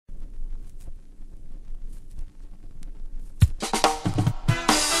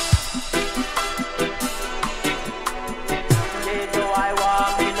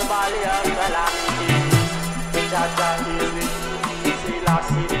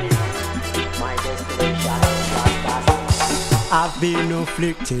I've been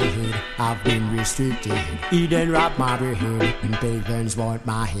afflicted, I've been restricted. Eden wrap my head, and pagans want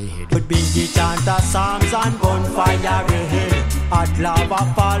my head. But bingy chant the psalms and bonfire ahead. At lava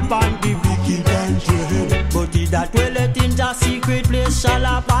fall pan the wicked and dread. But he that dwelleth in the secret place shall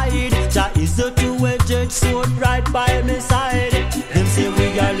abide. Jah is the two-edged sword right by my side. Them say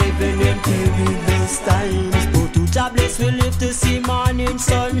we are living in perilous times, but to Jah bless we live to see morning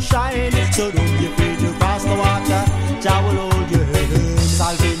sunshine. So don't be afraid to cross the water, Jah will hold your hand.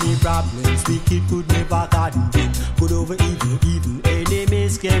 Solve any problems, wicked could never condemn. Good over evil, even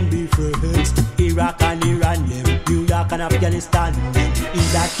enemies can be friends. Iraq and Iran them, New York and Afghanistan them. He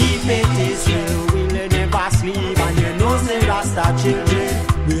that keep it Israel will never sleep. And you know say Rasta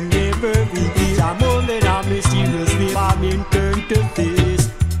children will never be. Jah moving a mysterious way, famine turn to face,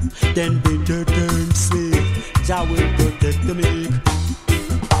 then bitter turn sweet. Jah will protect the meek.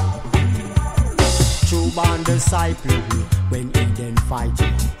 True born disciple, when Eden fight you,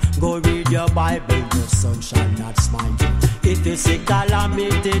 go read your Bible, the sun shall not smite you. If you see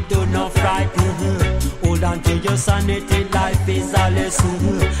calamity, do not frighten. Hold on to your sanity, life is a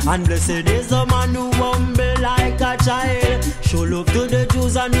lesson. And blessed is the man who humble like a child. Show love to the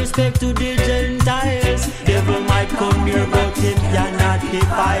Jews and respect to the Gentiles. Devil might come near, but him cannot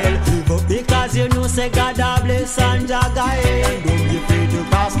defile. Live up because you know say God a bless and Jah guide. And don't be afraid to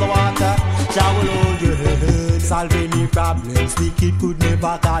cross the water, Jah will hold your head. Solve any problems, wicked could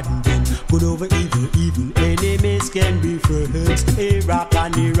never condemn. Good over evil, even enemies can be friends. Iraq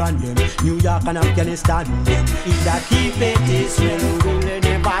and Iran them, New York and Afghanistan them. He that keep it Israel will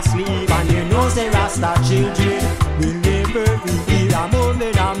never sleep. And you know say Rasta children will never be. A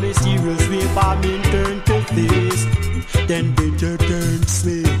moment a mysterious way, famine turn to face, then bitter turn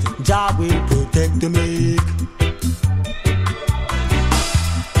sweet. Jah will protect the meek.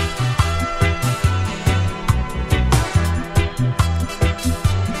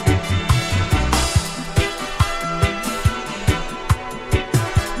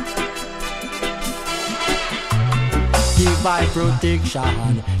 Give I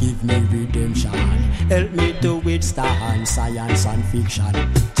protection, give me redemption. Help me to withstand science and fiction.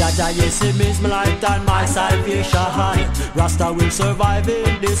 Jaja, yes, it means my life and my salvation. Rasta will survive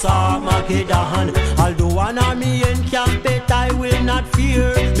in this Armageddon. Although an army encamp it, I will not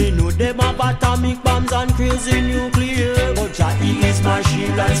fear. Me know them have atomic bombs and crazy nuclear. But Jah is my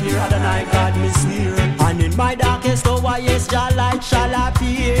shield and spear, and I God me swear. And in my darkest hour, yes, Jah light shall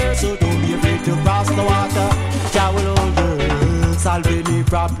appear. So don't be afraid to cross the water, Jah will hold your hand. Solve any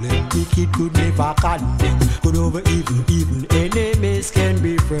problem, wicked could never condemn. Good over evil, even enemies can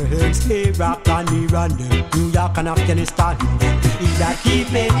be friends. Iraq and Iran them, New York and Afghanistan them. He that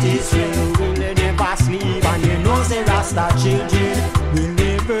keep it Israel will never sleep. And you know say Rasta children will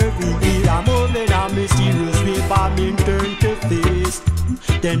never be. A moment a mysterious way, famine turn to face,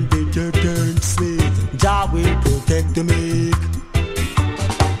 then bitter turn sweet. Jah will protect the meek.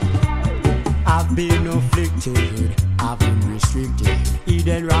 I've been afflicted, I've been restricted.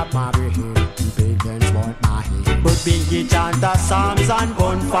 Eden wrap my head, and pagans want my head. But bingy chant the psalms and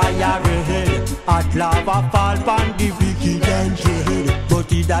bonfire ahead. At lava fall pan the wicked and dread.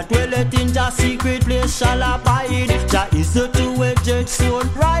 But he that dwelleth in the secret place shall abide. Jah is the two-edged sword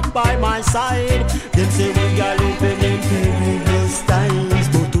right by my side. Them say we are living in perilous times,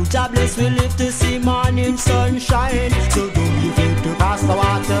 but to Jah bless we live to see morning sunshine. So don't be afraid to cross the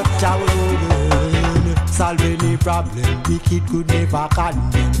water, Jah will hold you. Solve any problem, wicked could never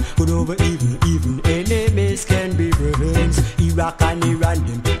condemn. Good over evil, even enemies can be friends. Iraq and Iran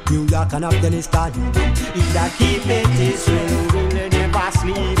them, New York and Afghanistan them. He that keep it Israel will never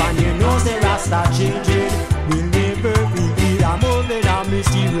sleep. And you know say Rasta children will never be. A moment a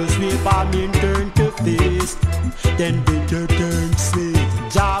mysterious way, famine turn to face, then bitter turn sweet.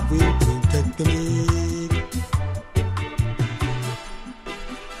 Jah will protect me.